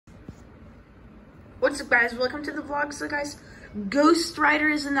What's up, guys? Welcome to the vlog. So guys, Ghost Rider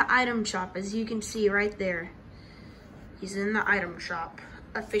is in the item shop, as you can see right there. He's in the item shop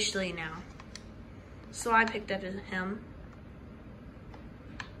officially now. So I picked up him.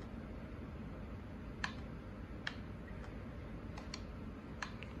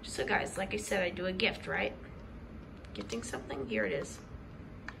 So guys, like I said, I do a gift, right? Gifting something? Here it is.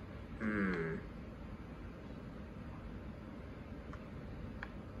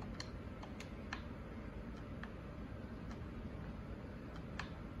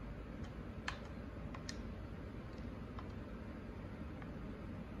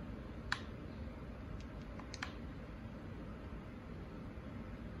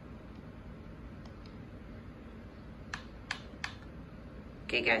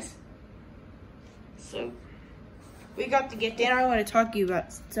 Okay, guys. So we got the gift, and I want to talk to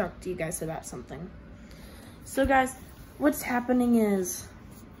you guys about something. So, guys, what's happening is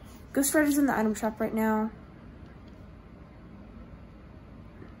Ghost Rider's in the item shop right now.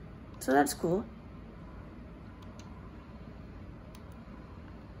 So that's cool.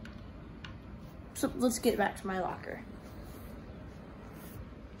 So let's get back to my locker.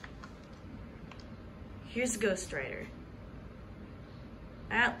 Here's Ghost Rider.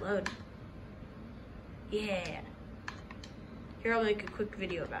 Load. Yeah. Here, I'll make a quick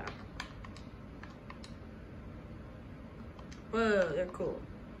video about them. Whoa, they're cool.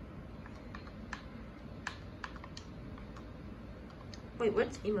 Wait,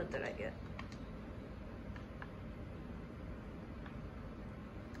 what emote did I get?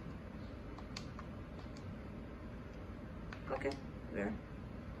 Okay, there.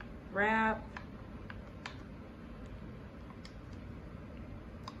 Wrap.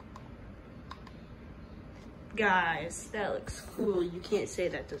 Guys, that looks cool. You can't say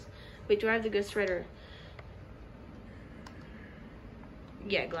that does. Wait, do I have the Ghost Rider?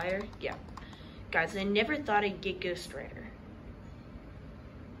 Yeah, glider. Yeah. Guys, I never thought I'd get Ghost Rider.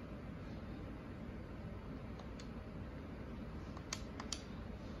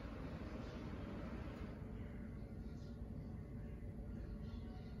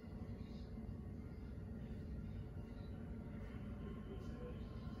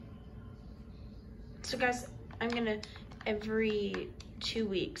 So guys, I'm gonna, every 2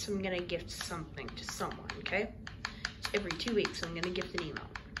 weeks, I'm gonna gift something to someone, okay? Every 2 weeks, I'm gonna gift an email.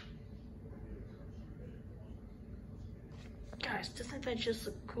 Guys, doesn't that just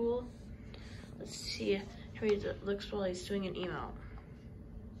look cool? Let's see how it looks while he's doing an email.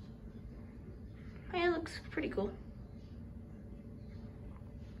 Oh, yeah, it looks pretty cool.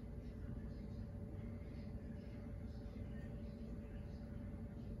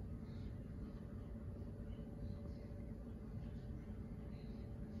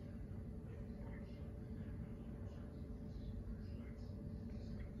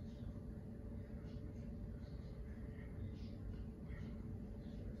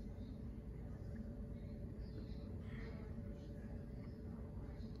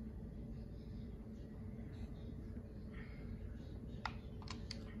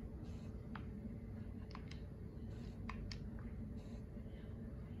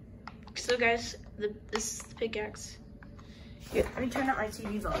 So guys, this is the pickaxe. Here, let me turn up my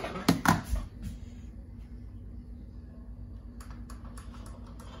TV volume.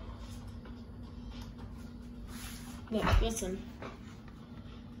 Yeah, listen.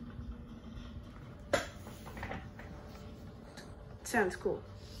 Sounds cool.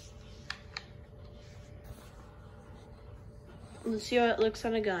 Let's see how it looks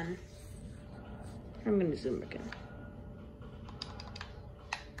on a gun. I'm gonna zoom again.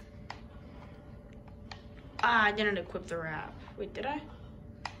 Ah, I didn't equip the wrap. Wait, did I?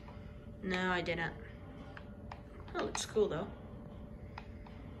 No, I didn't. That looks cool though.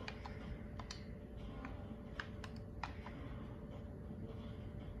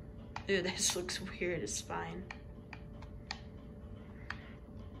 Ew, this looks weird, it's fine.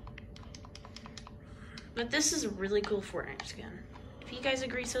 But this is a really cool Fortnite skin. If you guys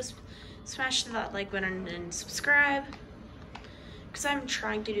agree, so smash that like button and subscribe. Because I'm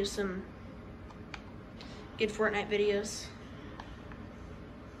trying to do some good Fortnite videos.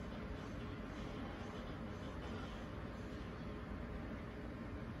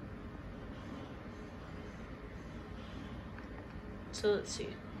 So let's see.